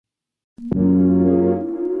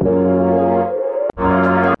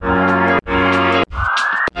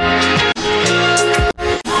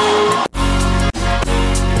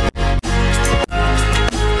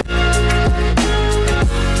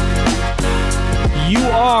You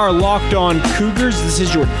are Locked On Cougars. This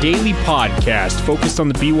is your daily podcast focused on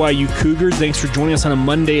the BYU Cougars. Thanks for joining us on a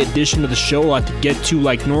Monday edition of the show. A lot to get to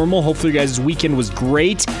like normal. Hopefully, you guys' weekend was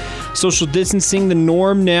great. Social distancing the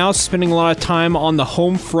norm now, spending a lot of time on the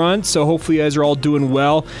home front. So hopefully you guys are all doing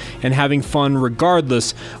well and having fun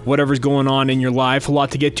regardless whatever's going on in your life. A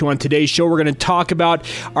lot to get to on today's show. We're going to talk about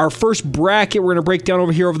our first bracket. We're going to break down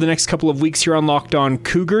over here over the next couple of weeks here on Locked On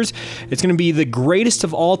Cougars. It's going to be the greatest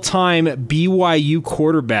of all time BYU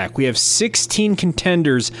quarterback. We have 16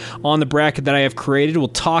 contenders on the bracket that I have created. We'll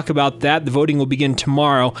talk about that. The voting will begin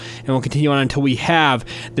tomorrow and we'll continue on until we have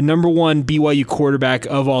the number one BYU quarterback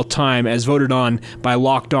of all time as voted on by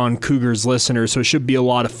Locked On Cougars listeners. So it should be a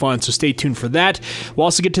lot of fun. So stay tuned for that. We'll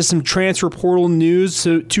also get to some transfer portal news.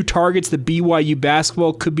 So 2 targets that BYU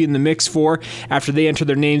basketball could be in the mix for after they enter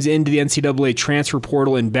their names into the NCAA transfer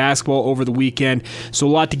portal in basketball over the weekend. So a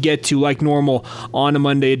lot to get to like normal on a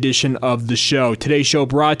Monday edition of the show. Today's show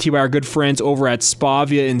brought to you by our good friends over at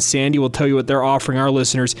Spavia in Sandy. We'll tell you what they're offering our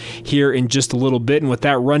listeners here in just a little bit. And with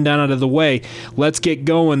that rundown out of the way, let's get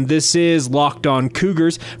going. This is Locked On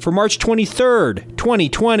Cougars for March 23rd,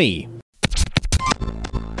 2020.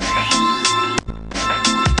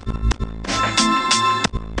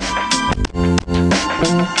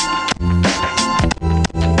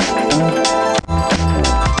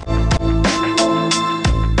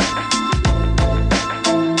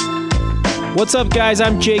 What's up, guys?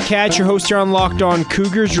 I'm Jake Hatch, your host here on Locked On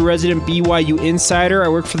Cougars, your resident BYU insider. I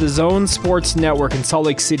work for the Zone Sports Network in Salt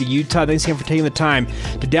Lake City, Utah. Thanks again for taking the time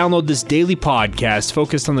to download this daily podcast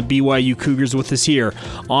focused on the BYU Cougars with us here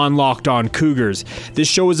on Locked On Cougars. This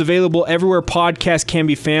show is available everywhere podcasts can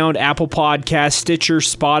be found: Apple Podcasts, Stitcher,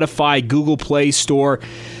 Spotify, Google Play Store.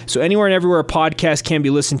 So anywhere and everywhere a podcast can be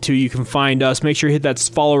listened to, you can find us. Make sure you hit that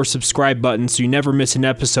follow or subscribe button so you never miss an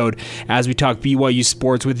episode as we talk BYU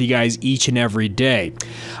sports with you guys each and every day.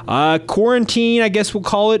 Quarantine, I guess we'll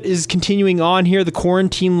call it, is continuing on here. The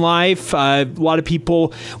quarantine life, a lot of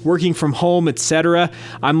people working from home, etc.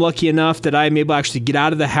 I'm lucky enough that I'm able to actually get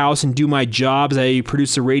out of the house and do my jobs. I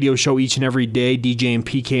produce a radio show each and every day, DJ and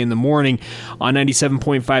PK in the morning on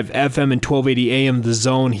 97.5 FM and 1280 AM The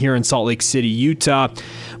Zone here in Salt Lake City, Utah.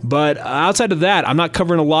 But outside of that, I'm not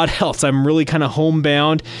covering a lot else. I'm really kind of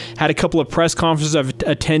homebound. Had a couple of press conferences I've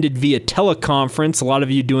attended via teleconference. A lot of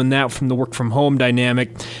you doing that from the work from home dynamic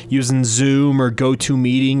using Zoom or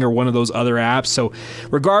GoToMeeting or one of those other apps. So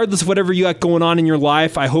regardless of whatever you got going on in your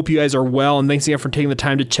life, I hope you guys are well. And thanks again for taking the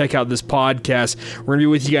time to check out this podcast. We're going to be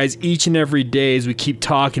with you guys each and every day as we keep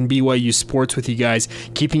talking BYU sports with you guys,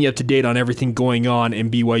 keeping you up to date on everything going on in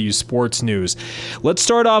BYU sports news. Let's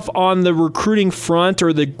start off on the recruiting front,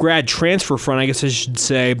 or the grad transfer front, I guess I should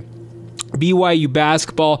say. BYU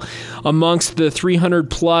basketball, amongst the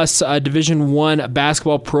 300-plus Division I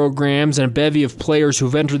basketball programs and a bevy of players who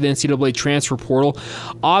have entered the NCAA transfer portal,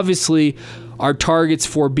 obviously are targets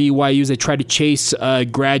for BYU as they try to chase a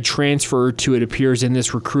grad transfer or two, it appears, in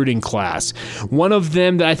this recruiting class. One of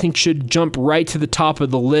them that I think should jump right to the top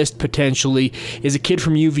of the list potentially is a kid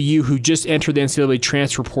from UVU who just entered the NCAA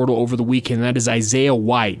transfer portal over the weekend. That is Isaiah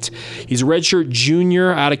White. He's a redshirt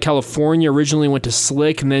junior out of California, originally went to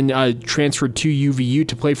Slick and then transferred to UVU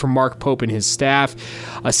to play for Mark Pope and his staff.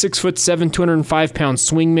 A 6'7", 205-pound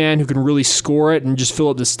swingman who can really score it and just fill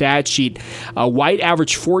up the stat sheet. White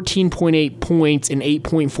averaged 14.8 points and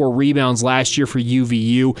 8.4 rebounds last year for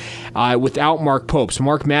UVU without Mark Pope. So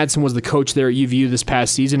Mark Madsen was the coach there at UVU this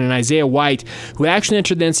past season, and Isaiah White, who actually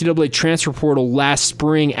entered the NCAA transfer portal last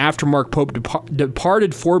spring after Mark Pope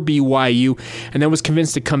departed for BYU and then was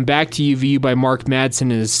convinced to come back to UVU by Mark Madsen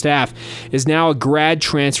and his staff, is now a grad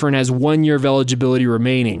transfer and has 1 year of eligibility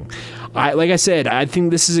remaining. Like I said, I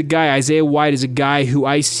think this is a guy, Isaiah White is a guy who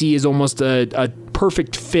I see as almost a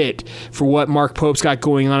perfect fit for what Mark Pope's got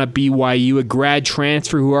going on at BYU, a grad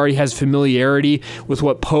transfer who already has familiarity with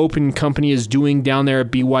what Pope and company is doing down there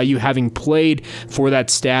at BYU, having played for that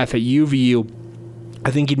staff at UVU. I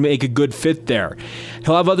think he'd make a good fit there.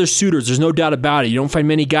 He'll have other suitors, there's no doubt about it. You don't find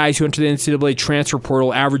many guys who enter the NCAA transfer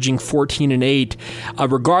portal averaging 14 and 8.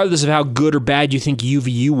 Regardless of how good or bad you think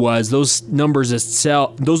UVU was, those numbers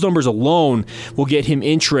alone will get him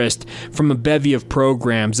interest from a bevy of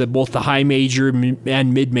programs at both the high major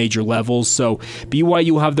and mid-major levels. So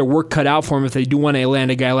BYU will have their work cut out for him if they do want to land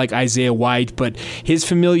a guy like Isaiah White. But his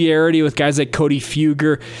familiarity with guys like Cody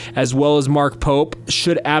Fuger as well as Mark Pope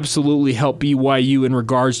should absolutely help BYU in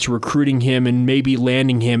regards to recruiting him and maybe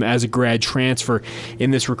landing him as a grad transfer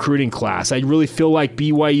in this recruiting class. I really feel like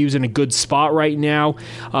BYU's in a good spot right now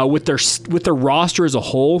with their roster as a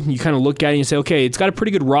whole. You kind of look at it and you say, okay, it's got a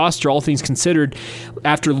pretty good roster, all things considered,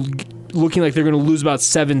 after looking like they're going to lose about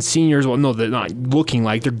 7 seniors. Well, no, they're not looking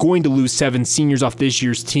like. They're going to lose 7 seniors off this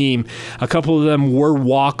year's team. A couple of them were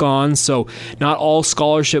walk-ons, so not all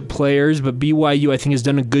scholarship players, but BYU, I think, has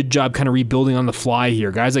done a good job kind of rebuilding on the fly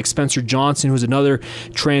here. Guys like Spencer Johnson, who's another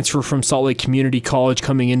transfer from Salt Lake Community College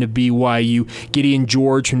coming into BYU. Gideon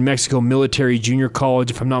George from Mexico Military Junior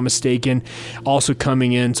College, if I'm not mistaken, also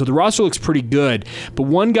coming in. So the roster looks pretty good. But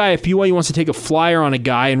one guy, if BYU wants to take a flyer on a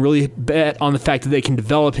guy and really bet on the fact that they can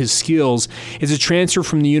develop his skills, is a transfer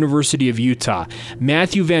from the University of Utah.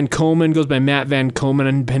 Matthew Van Komen, goes by Matt Van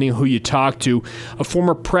Komen, depending on who you talk to, a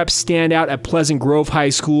former prep standout at Pleasant Grove High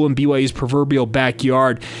School in BYU's proverbial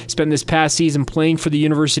backyard. Spent this past season playing for the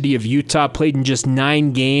University of Utah, played in just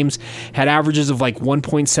 9 games, had averages of like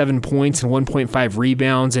 1.7 points and 1.5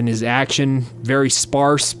 rebounds, and his action, very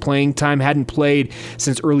sparse playing time, hadn't played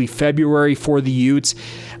since early February for the Utes.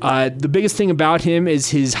 The biggest thing about him is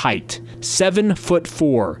his height,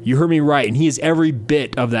 7'4". You heard me right, and he is every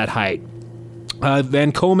bit of that height.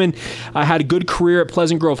 Van Komen had a good career at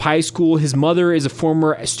Pleasant Grove High School. His mother is a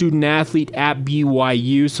former student athlete at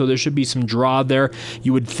BYU, so there should be some draw there,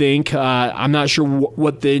 you would think. I'm not sure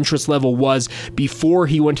what the interest level was before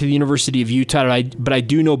he went to the University of Utah, but I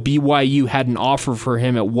do know BYU had an offer for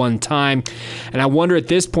him at one time. And I wonder at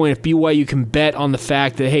this point if BYU can bet on the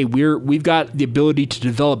fact that, hey, we've got the ability to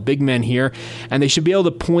develop big men here, and they should be able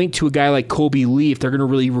to point to a guy like Kobe Lee if they're going to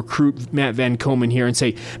really recruit Matt Van Komen here and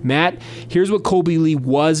say, Matt, here's what Kobe Lee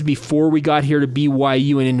was before we got here to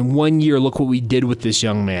BYU, and in 1 year, look what we did with this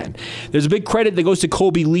young man. There's a big credit that goes to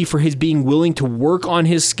Kobe Lee for his being willing to work on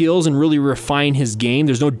his skills and really refine his game.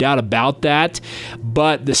 There's no doubt about that.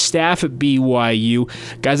 But the staff at BYU,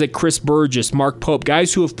 guys like Chris Burgess, Mark Pope,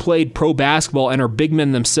 guys who have played pro basketball and are big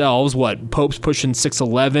men themselves, Pope's pushing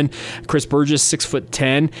 6'11", Chris Burgess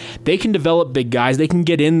 6'10", they can develop big guys. They can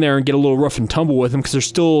get in there and get a little rough and tumble with them because they're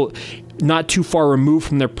still not too far removed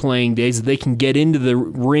from their playing days. They can get into the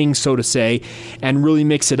ring, so to say, and really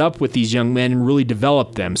mix it up with these young men and really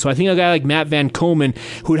develop them. So I think a guy like Matt Van Komen,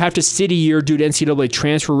 who would have to sit a year due to NCAA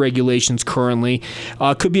transfer regulations currently,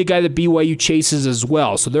 could be a guy that BYU chases as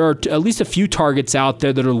well. So there are at least a few targets out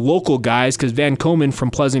there that are local guys, because Van Komen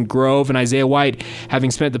from Pleasant Grove and Isaiah White,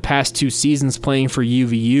 having spent the past 2 seasons playing for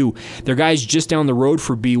UVU, they're guys just down the road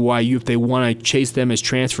for BYU if they want to chase them as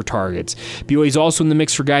transfer targets. BYU is also in the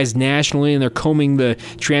mix for guys nationally, and they're combing the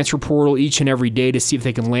transfer portal each and every day to see if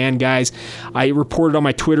they can land guys. I reported on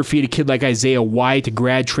my Twitter feed a kid like Isaiah White, a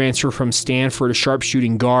grad transfer from Stanford, a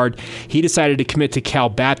sharpshooting guard. He decided to commit to Cal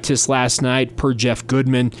Baptist last night, per Jeff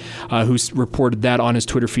Goodman, who reported that on his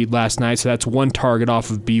Twitter feed last night. So that's one target off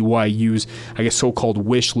of BYU's, I guess, so-called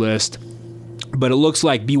wish list. But it looks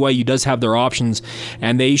like BYU does have their options,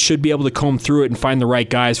 and they should be able to comb through it and find the right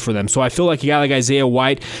guys for them. So I feel like a guy like Isaiah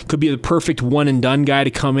White could be the perfect one-and-done guy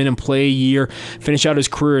to come in and play a year, finish out his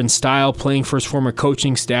career in style, playing for his former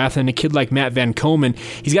coaching staff. And a kid like Matt Van Komen,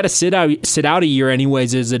 he's got to sit out a year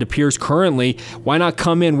anyways, as it appears currently. Why not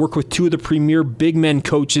come in, work with 2 of the premier big men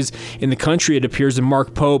coaches in the country, it appears, in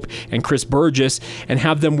Mark Pope and Chris Burgess, and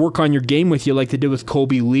have them work on your game with you like they did with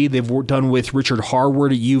Kobe Lee, they've done with Richard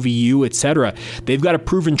Harward at UVU, etc. They've got a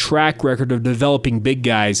proven track record of developing big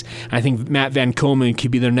guys. I think Matt Van Komen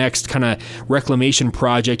could be their next kind of reclamation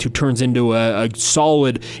project who turns into a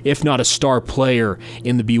solid, if not a star player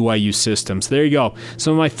in the BYU system. So there you go.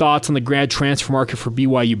 Some of my thoughts on the grad transfer market for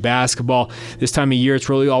BYU basketball. This time of year, it's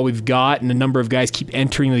really all we've got, and a number of guys keep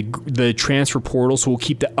entering the transfer portal, so we'll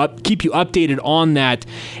keep you updated on that,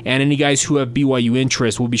 and any guys who have BYU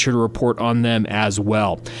interest, we'll be sure to report on them as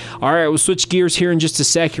well. All right, we'll switch gears here in just a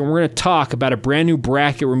second. We're going to talk about a brand new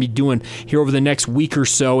bracket we're going to be doing here over the next week or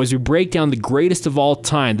so as we break down the greatest of all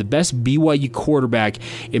time, the best BYU quarterback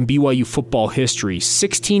in BYU football history.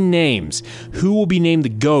 16 names. Who will be named the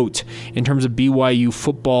GOAT in terms of BYU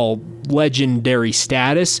football legendary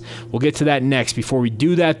status? We'll get to that next. Before we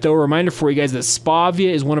do that, though, a reminder for you guys that Spavia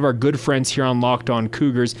is one of our good friends here on Locked On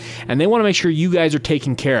Cougars, and they want to make sure you guys are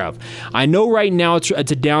taken care of. I know right now it's a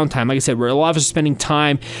downtime. Like I said, a lot of us are spending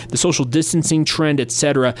time, the social distancing trend,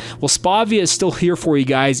 etc. Well, Spavia is still here for you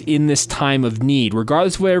guys in this time of need.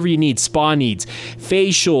 Regardless of whatever you need, spa needs,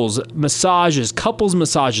 facials, massages, couples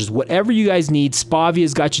massages, whatever you guys need,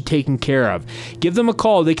 Spavia's got you taken care of. Give them a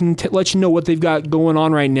call. They can let you know what they've got going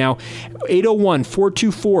on right now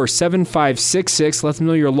 801-424-7566. Let them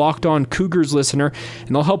know you're a Locked On Cougars listener,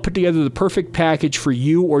 and they'll help put together the perfect package for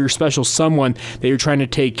you or your special someone that you're trying to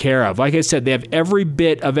take care of. Like I said, they have every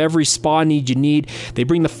bit of every spa need you need. They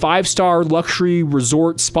bring the 5-star luxury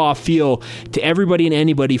resort spa feel to everybody and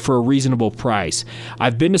anybody for a reasonable price.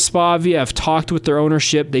 I've been to Spavia. I've talked with their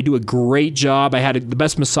ownership. They do a great job. I had the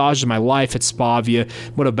best massage of my life at Spavia,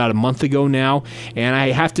 about a month ago now, and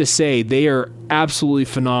I have to say they are absolutely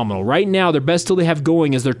phenomenal. Right now, their best deal they have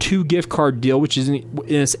going is their 2 gift card deal, which is in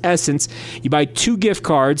its essence, you buy 2 gift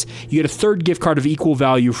cards, you get a third gift card of equal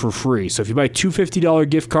value for free. So if you buy 2 $50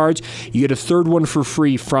 gift cards, you get a third one for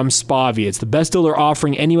free from Spavia. It's the best deal they're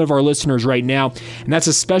offering any of our listeners right now, and that's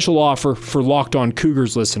a special offer for Locked On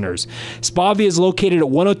Cougars listeners. Spavia is located at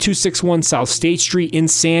 10261 South State Street in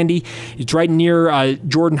Sandy. It's right near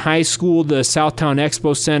Jordan High School, the Southtown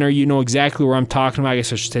Expo Center. You know exactly where I'm talking about. I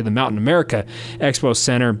guess I should say the Mountain America Expo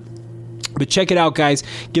Center. But check it out, guys.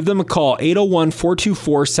 Give them a call,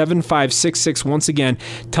 801-424-7566. Once again,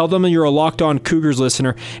 tell them you're a Locked On Cougars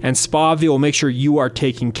listener, and Spavia will make sure you are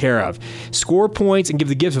taken care of. Score points and give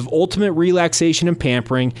the gift of ultimate relaxation and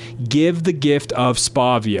pampering. Give the gift of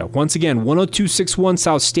Spavia. Once again, 10261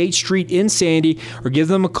 South State Street in Sandy, or give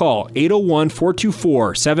them a call,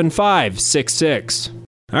 801-424-7566.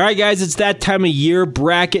 All right, guys, it's that time of year.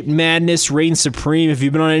 Bracket madness reigns supreme. If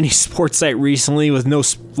you've been on any sports site recently with no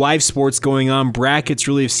live sports going on, brackets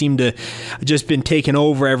really have seemed to just been taking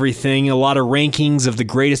over everything. A lot of rankings of the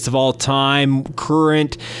greatest of all time,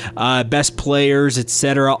 current best players,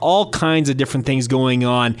 etc. All kinds of different things going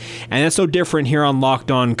on, and that's no different here on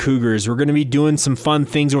Locked On Cougars. We're going to be doing some fun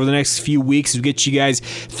things over the next few weeks to get you guys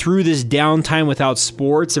through this downtime without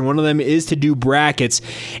sports, and one of them is to do brackets.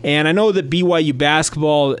 And I know that BYU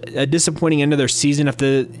basketball, a disappointing end of their season.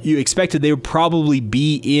 After you expected they would probably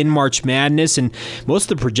be in March Madness, and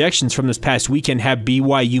most of the projections from this past weekend have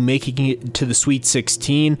BYU making it to the Sweet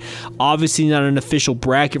 16. Obviously not an official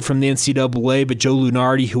bracket from the NCAA, but Joe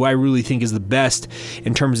Lunardi, who I really think is the best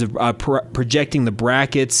in terms of projecting the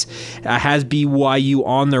brackets, has BYU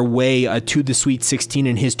on their way to the Sweet 16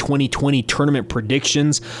 in his 2020 tournament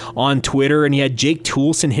predictions on Twitter, and he had Jake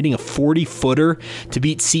Toolson hitting a 40-footer to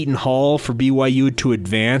beat Seton Hall for BYU to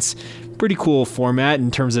advance. Pretty cool format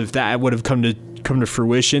in terms of that would have come to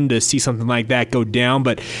fruition to see something like that go down,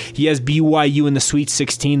 but he has BYU in the Sweet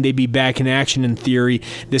 16. They'd be back in action in theory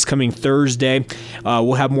this coming Thursday.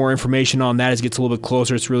 We'll have more information on that as it gets a little bit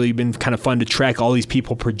closer. It's really been kind of fun to track all these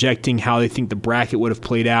people projecting how they think the bracket would have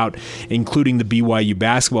played out, including the BYU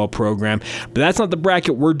basketball program. But that's not the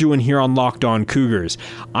bracket we're doing here on Locked On Cougars.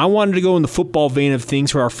 I wanted to go in the football vein of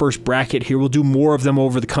things for our first bracket here. We'll do more of them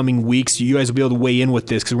over the coming weeks, so you guys will be able to weigh in with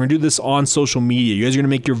this, because we're going to do this on social media. You guys are going to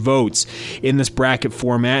make your votes in this bracket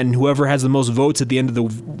format, and whoever has the most votes at the end of the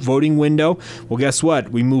voting window, well, guess what?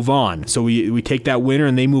 We move on. So we take that winner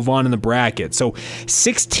and they move on in the bracket. So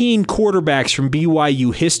 16 quarterbacks from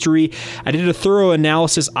BYU history. I did a thorough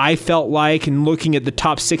analysis, I felt like, and looking at the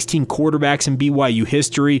top 16 quarterbacks in BYU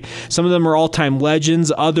history. Some of them are all-time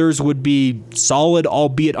legends. Others would be solid,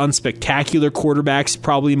 albeit unspectacular quarterbacks,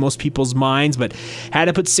 probably in most people's minds, but had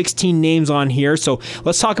to put 16 names on here. So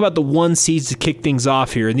let's talk about the 1 seeds to kick things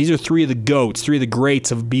off here. And these are 3 of the GOATs, 3 of the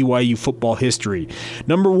greats of BYU football history.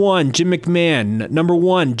 Number 1, Jim McMahon. Number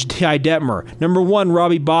 1, Ty Detmer. Number 1,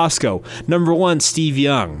 Robbie Bosco. Number 1, Steve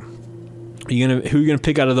Young. Who are you gonna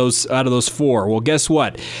pick out of those 4? Well, guess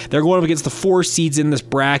what? They're going up against the 4 seeds in this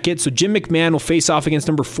bracket. So Jim McMahon will face off against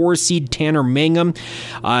number 4 seed Tanner Mangum.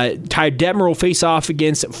 Ty Detmer will face off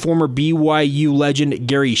against former BYU legend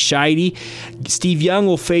Gary Scheide. Steve Young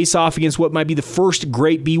will face off against what might be the first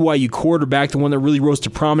great BYU quarterback, the one that really rose to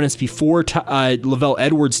prominence before Lavelle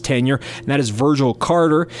Edwards' tenure, and that is Virgil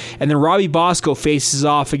Carter. And then Robbie Bosco faces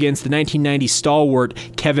off against the 1990 stalwart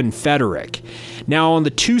Kevin Federick. Now on the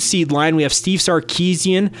 2 seed line, we have Steve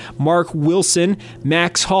Sarkisian, Mark Wilson,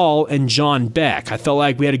 Max Hall, and John Beck. I felt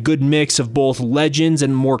like we had a good mix of both legends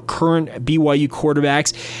and more current BYU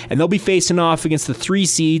quarterbacks, and they'll be facing off against the 3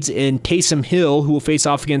 seeds in Taysom Hill, who will face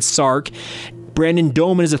off against Sark. Brandon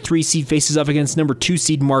Doman is a 3 seed, faces up against number 2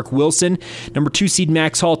 seed Mark Wilson. Number 2 seed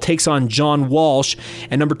Max Hall takes on John Walsh,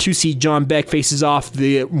 and number 2 seed John Beck faces off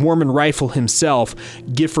the Mormon Rifle himself,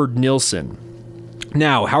 Gifford Nilsson.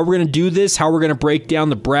 Now, how we're going to do this, how we're going to break down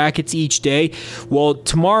the brackets each day. Well,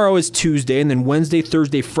 tomorrow is Tuesday, and then Wednesday,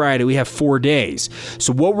 Thursday, Friday, we have 4 days.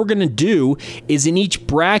 So what we're going to do is in each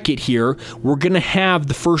bracket here, we're going to have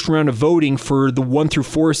the first round of voting for the 1 through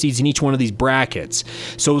 4 seeds in each one of these brackets.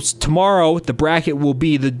 So tomorrow, the bracket will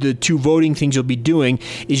be, the two voting things you'll be doing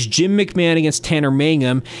is Jim McMahon against Tanner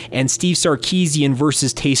Mangum and Steve Sarkisian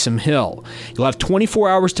versus Taysom Hill. You'll have 24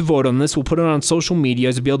 hours to vote on this. We'll put it on social media.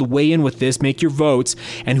 You'll be able to weigh in with this, make your vote.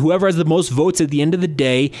 And whoever has the most votes at the end of the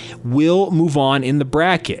day will move on in the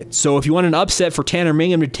bracket. So if you want an upset for Tanner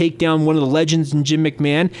Mangum to take down one of the legends in Jim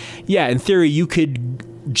McMahon, yeah, in theory, you could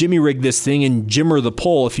Jimmy rig this thing and Jimmer the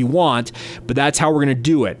poll if you want, but that's how we're going to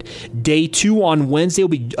do it. Day 2 on Wednesday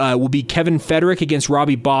will be Kevin Federick against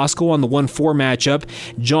Robbie Bosco on the 1-4 matchup,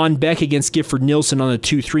 John Beck against Gifford Nielsen on the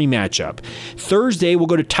 2-3 matchup. Thursday, we'll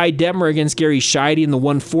go to Ty Detmer against Gary Scheide in the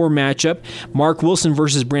 1-4 matchup, Mark Wilson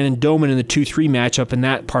versus Brandon Doman in the 2-3 matchup in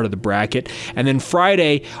that part of the bracket. And then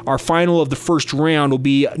Friday, our final of the first round will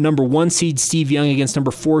be number 1 seed Steve Young against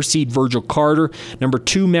number 4 seed Virgil Carter, number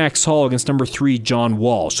 2 Max Hall against number 3 John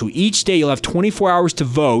Wall. So each day you'll have 24 hours to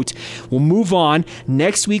vote. We'll move on.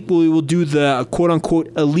 Next week we will do the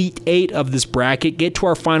quote-unquote Elite 8 of this bracket, get to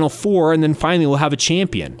our Final 4, and then finally we'll have a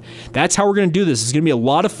champion. That's how we're going to do this. It's going to be a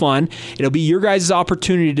lot of fun. It'll be your guys'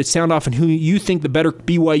 opportunity to sound off on who you think the better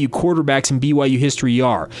BYU quarterbacks in BYU history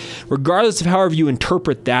are. Regardless of however you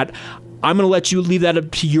interpret that, I'm going to let you leave that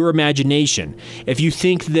up to your imagination. If you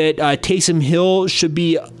think that Taysom Hill should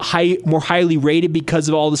be more highly rated because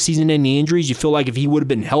of all the season-ending injuries, you feel like if he would have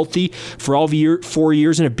been healthy for all 4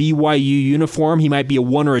 years in a BYU uniform, he might be a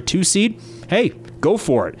 1 or a 2 seed, hey, go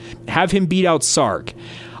for it. Have him beat out Sark.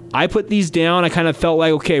 I put these down. I kind of felt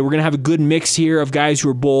like, okay, we're going to have a good mix here of guys who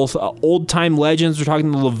are both old-time legends. We're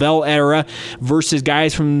talking the Lavelle era versus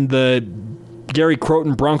guys from the Gary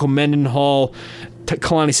Croton, Bronco Mendenhall,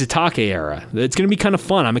 Kalani Sitake era. It's going to be kind of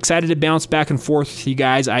fun. I'm excited to bounce back and forth with you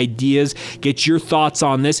guys, ideas, get your thoughts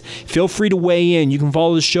on this. Feel free to weigh in. You can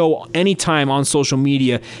follow the show anytime on social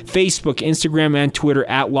media, Facebook, Instagram, and Twitter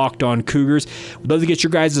at Locked On Cougars. We'd love to get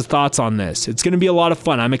your guys' thoughts on this. It's going to be a lot of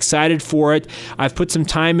fun. I'm excited for it. I've put some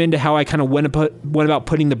time into how I kind of went about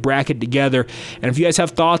putting the bracket together. And if you guys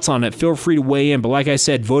have thoughts on it, feel free to weigh in. But like I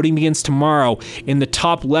said, voting begins tomorrow in the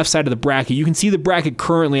top left side of the bracket. You can see the bracket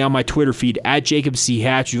currently on my Twitter feed at Jacob C.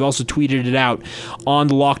 Hatch. You've also tweeted it out on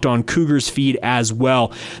the Locked On Cougars feed as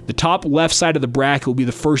well. The top left side of the bracket will be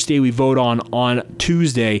the first day we vote on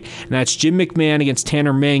Tuesday, and that's Jim McMahon against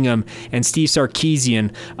Tanner Mangum and Steve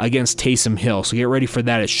Sarkisian against Taysom Hill. So get ready for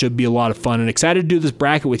that. It should be a lot of fun, and excited to do this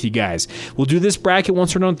bracket with you guys. We'll do this bracket.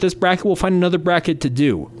 Once we're done with this bracket, we'll find another bracket to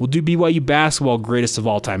do. We'll do BYU basketball greatest of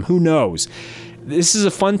all time. Who knows? This is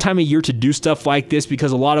a fun time of year to do stuff like this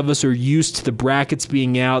because a lot of us are used to the brackets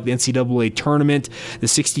being out, the NCAA tournament, the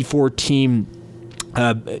 64-team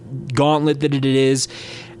gauntlet that it is.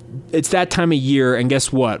 It's that time of year, and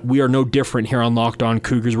guess what? We are no different here on Locked On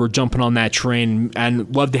Cougars. We're jumping on that train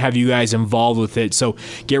and love to have you guys involved with it. So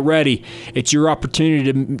get ready. It's your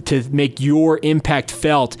opportunity to make your impact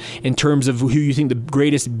felt in terms of who you think the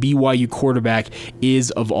greatest BYU quarterback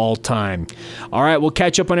is of all time. All right, we'll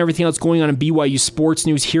catch up on everything else going on in BYU sports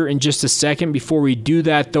news here in just a second. Before we do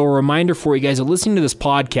that, though, a reminder for you guys that listening to this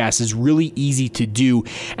podcast is really easy to do,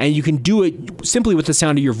 and you can do it simply with the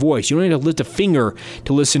sound of your voice. You don't need to lift a finger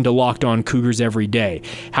to listen to Locked On Cougars every day.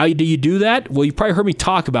 How do you do that? Well, you probably heard me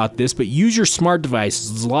talk about this, but use your smart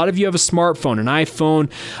devices. A lot of you have a smartphone, an iPhone,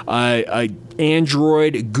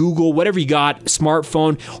 Android, Google, whatever you got,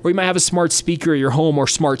 smartphone, or you might have a smart speaker at your home or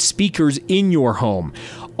smart speakers in your home.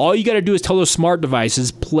 All you got to do is tell those smart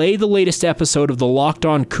devices, play the latest episode of the Locked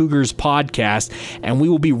On Cougars podcast, and we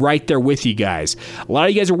will be right there with you guys. A lot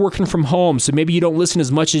of you guys are working from home, so maybe you don't listen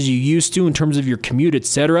as much as you used to in terms of your commute,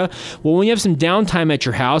 etc. Well, when you have some downtime at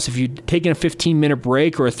your house, if you're taking a 15-minute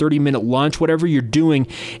break or a 30-minute lunch, whatever you're doing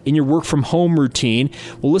in your work from home routine,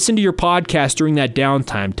 well, listen to your podcast during that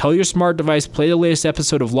downtime. Tell your smart device, play the latest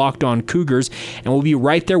episode of Locked On Cougars, and we'll be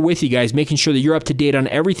right there with you guys, making sure that you're up to date on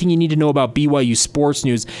everything you need to know about BYU sports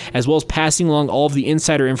news, as well as passing along all of the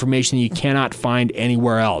insider information that you cannot find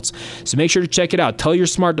anywhere else. So make sure to check it out. Tell your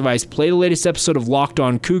smart device, play the latest episode of Locked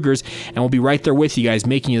On Cougars, and we'll be right there with you guys,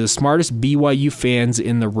 making you the smartest BYU fans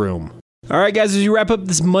in the room. All right, guys, as we wrap up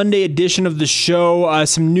this Monday edition of the show,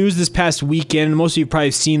 some news this past weekend, most of you have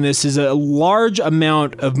probably seen this, is a large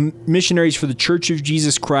amount of missionaries for the Church of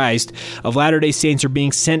Jesus Christ of Latter-day Saints are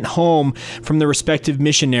being sent home from their respective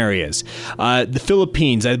mission areas. The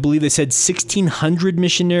Philippines, I believe they said 1,600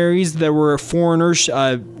 missionaries that were foreigners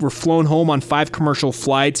were flown home on 5 commercial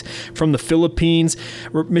flights from the Philippines.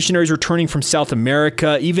 Missionaries returning from South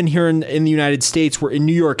America, even here in the United States, we're in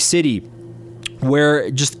New York City, where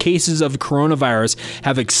just cases of coronavirus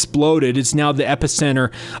have exploded. It's now the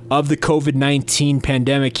epicenter of the COVID-19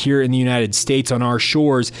 pandemic here in the United States on our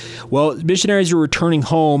shores. Well, missionaries are returning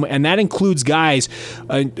home, and that includes guys,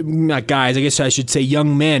 not guys, I guess I should say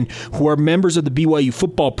young men, who are members of the BYU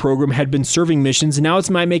football program, had been serving missions, and now it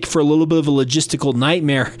might make for a little bit of a logistical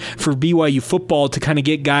nightmare for BYU football to kind of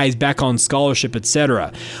get guys back on scholarship,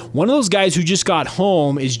 etc. One of those guys who just got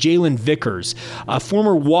home is Jalen Vickers, a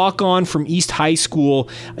former walk-on from East High School.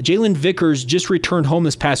 Jalen Vickers just returned home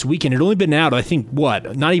this past weekend. It had only been out, I think,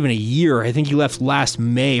 not even a year. I think he left last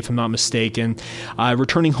May, if I'm not mistaken.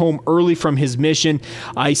 Returning home early from his mission.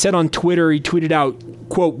 He said on Twitter, he tweeted out,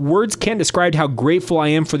 quote, "Words can't describe how grateful I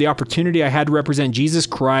am for the opportunity I had to represent Jesus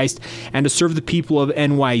Christ and to serve the people of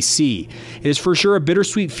NYC. It is for sure a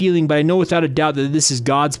bittersweet feeling, but I know without a doubt that this is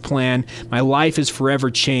God's plan. My life is forever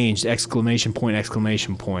changed!" Exclamation point,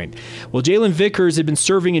 exclamation point. Well, Jalen Vickers had been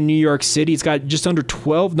serving in New York City. He's got just under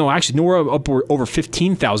 12, no, actually, nowhere up over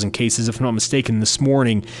 15,000 cases, if I'm not mistaken, this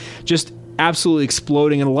morning. Just absolutely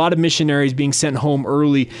exploding, and a lot of missionaries being sent home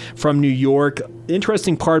early from New York. The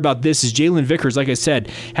interesting part about this is Jalen Vickers, like I said,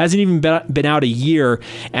 hasn't even been out a year,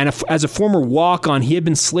 and as a former walk-on, he had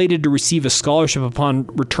been slated to receive a scholarship upon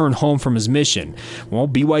return home from his mission. Well,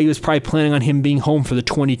 BYU is probably planning on him being home for the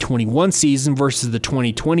 2021 season versus the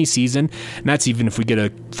 2020 season, and that's even if we get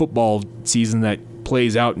a football season that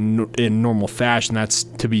plays out in normal fashion. That's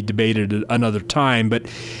to be debated at another time, but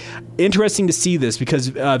interesting to see this because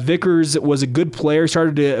Vickers was a good player,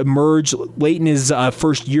 started to emerge late in his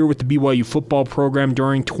first year with the BYU football program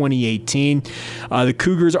during 2018. The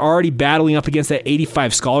Cougars are already battling up against that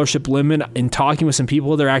 85 scholarship limit, and talking with some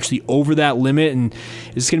people, they're actually over that limit, and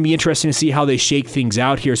it's going to be interesting to see how they shake things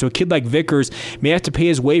out here. So a kid like Vickers may have to pay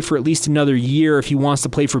his way for at least another year if he wants to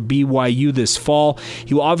play for BYU this fall.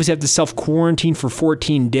 He will obviously have to self-quarantine for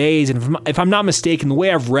 14 days, and if I'm not mistaken, the way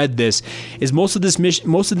I've read this is most of these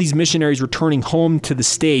missionaries returning home to the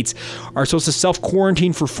States are supposed to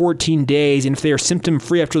self-quarantine for 14 days, and if they are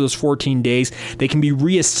symptom-free after those 14 days, they can be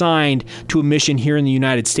reassigned to a mission here in the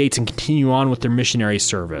United States and continue on with their missionary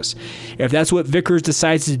service. If that's what Vickers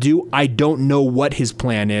decides to do, I don't know what his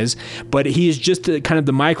plan is, but he is just kind of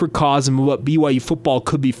the microcosm of what BYU football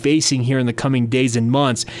could be facing here in the coming days and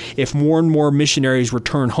months if more and more missionaries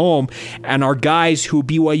return home, and our guys who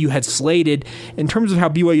BYU had slated, in terms of how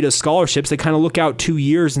BYU does scholarships, they kind of look out 2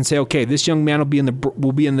 years and say, okay, this young man will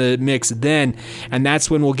be in the mix then, and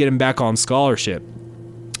that's when we'll get him back on scholarship.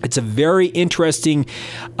 It's a very interesting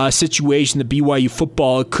situation that BYU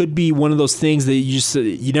football, it could be one of those things that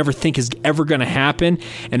you never think is ever going to happen,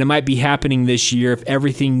 and it might be happening this year if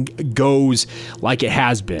everything goes like it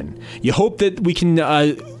has been. You hope that we can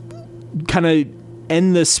kind of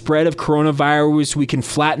end the spread of coronavirus, we can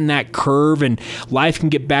flatten that curve, and life can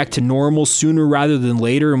get back to normal sooner rather than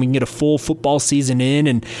later, and we can get a full football season in,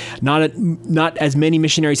 and not as many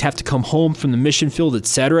missionaries have to come home from the mission field,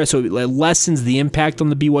 etc. So it lessens the impact on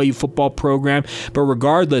the BYU football program. But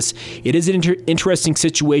regardless, it is an interesting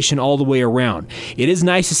situation all the way around. It is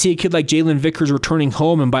nice to see a kid like Jalen Vickers returning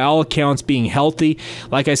home and by all accounts being healthy.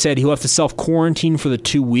 Like I said, he'll have to self-quarantine for the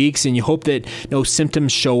 2 weeks, and you hope that no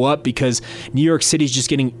symptoms show up because New York City is just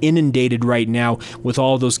getting inundated right now with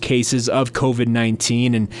all those cases of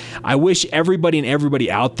COVID-19. And I wish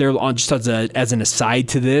everybody out there, just as an aside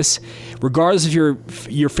to this, regardless if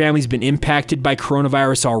your family's been impacted by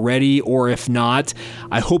coronavirus already or if not,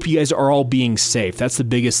 I hope you guys are all being safe. That's the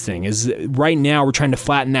biggest thing. Is right now we're trying to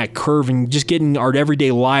flatten that curve and just getting our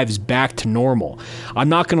everyday lives back to normal. I'm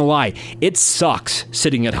not going to lie, it sucks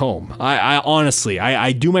sitting at home. I honestly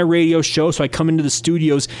do my radio show, so I come into the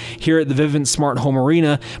studios here at the Vivint Smart Home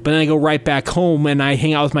Arena, but then I go right back home and I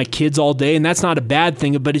hang out with my kids all day, and that's not a bad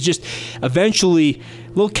thing, but it's just eventually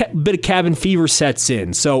a little bit of cabin fever sets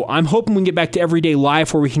in. So I'm hoping we can get back to everyday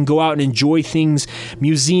life where we can go out and enjoy things,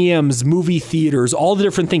 museums, movie theaters, all the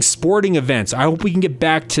different things, sporting events. I hope we can get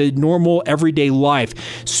back to normal everyday life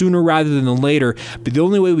sooner rather than later. But the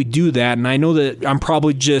only way we do that, and I know that I'm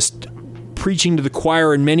probably just preaching to the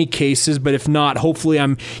choir in many cases, but if not, hopefully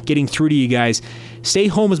I'm getting through to you guys. stay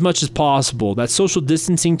home as much as possible. That social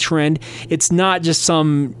distancing trend, it's not just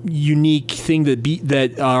some unique thing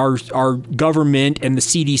that our government and the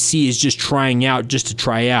CDC is just trying out just to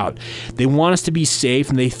try out. They want us to be safe,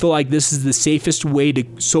 and they feel like this is the safest way to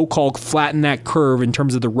so-called flatten that curve in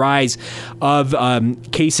terms of the rise of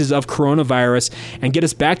cases of coronavirus and get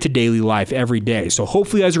us back to daily life every day. So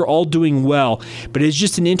hopefully you guys are all doing well, but it's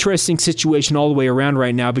just an interesting situation all the way around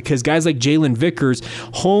right now because guys like Jalen Vickers,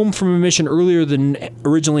 home from a mission earlier than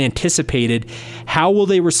originally anticipated, how will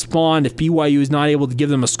they respond if BYU is not able to give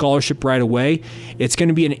them a scholarship right away? It's going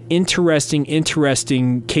to be an interesting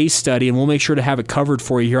case study, and we'll make sure to have it covered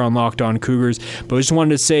for you here on Locked On Cougars. But I just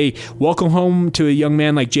wanted to say welcome home to a young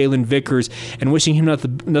man like Jalen Vickers and wishing him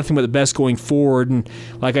nothing but the best going forward. And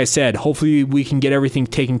like I said, hopefully we can get everything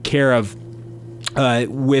taken care of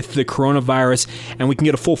with the coronavirus, and we can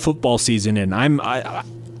get a full football season in.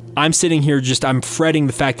 I'm sitting here I'm fretting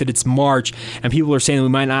the fact that it's March and people are saying that we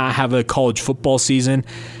might not have a college football season.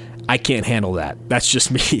 I can't handle that. That's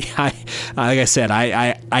just me. Like I said,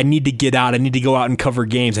 I need to get out. I need to go out and cover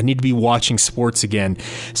games. I need to be watching sports again.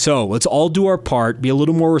 So let's all do our part, be a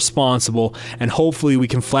little more responsible, and hopefully we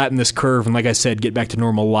can flatten this curve and, like I said, get back to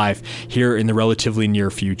normal life here in the relatively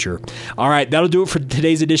near future. All right, that'll do it for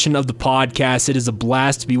today's edition of the podcast. It is a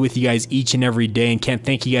blast to be with you guys each and every day, and can't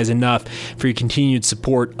thank you guys enough for your continued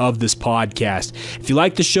support of this podcast. If you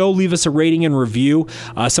like the show, leave us a rating and review.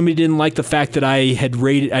 Somebody didn't like the fact that I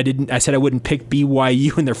said I wouldn't pick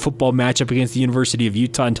BYU in their football matchup against the University of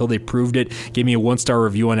Utah until they proved it. Gave me a 1-star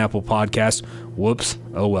review on Apple Podcasts. Whoops.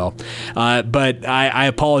 Oh well. But I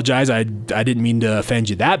apologize. I didn't mean to offend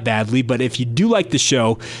you that badly. But if you do like the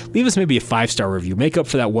show, leave us maybe a 5-star review. Make up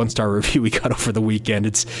for that 1-star review we got over the weekend.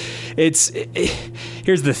 Here's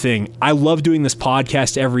the thing. I love doing this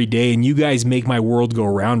podcast every day, and you guys make my world go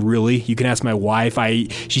around. Really, you can ask my wife.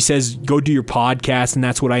 She says go do your podcast, and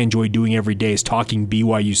that's what I enjoy doing every day is talking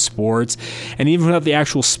BYU sports. And even without the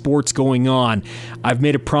actual sports going on, I've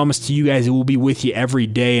made a promise to you guys that we'll be with you every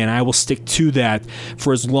day, and I will stick to that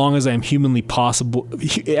for as long as humanly possible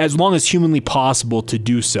to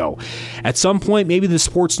do so. At some point, maybe the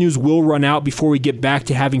sports news will run out before we get back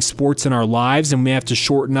to having sports in our lives, and we have to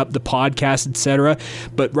shorten up the podcast, etc.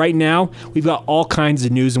 But right now, we've got all kinds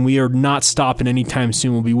of news, and we are not stopping anytime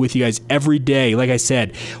soon. We'll be with you guys every day, like I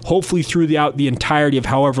said, hopefully throughout the entirety of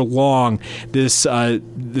however long this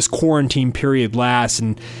quarantine period lasts.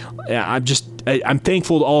 And I'm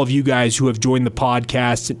thankful to all of you guys who have joined the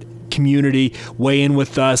podcast community, weigh in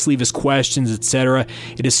with us, leave us questions, etc.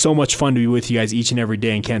 It is so much fun to be with you guys each and every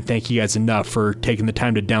day, and can't thank you guys enough for taking the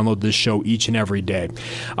time to download this show each and every day.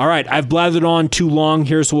 All right, I've blathered on too long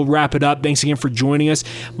here, so we'll wrap it up. Thanks again for joining us.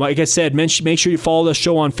 Like I said, make sure you follow the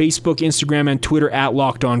show on Facebook, Instagram, and Twitter at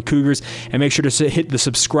Locked On Cougars, and make sure to hit the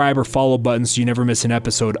subscribe or follow button so you never miss an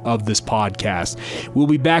episode of this podcast. We'll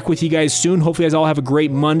be back with you guys soon. Hopefully you guys all have a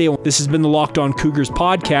great Monday. This has been the Locked On Cougars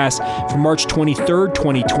podcast for March 23rd,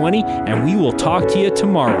 2020. And we will talk to you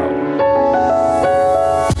tomorrow.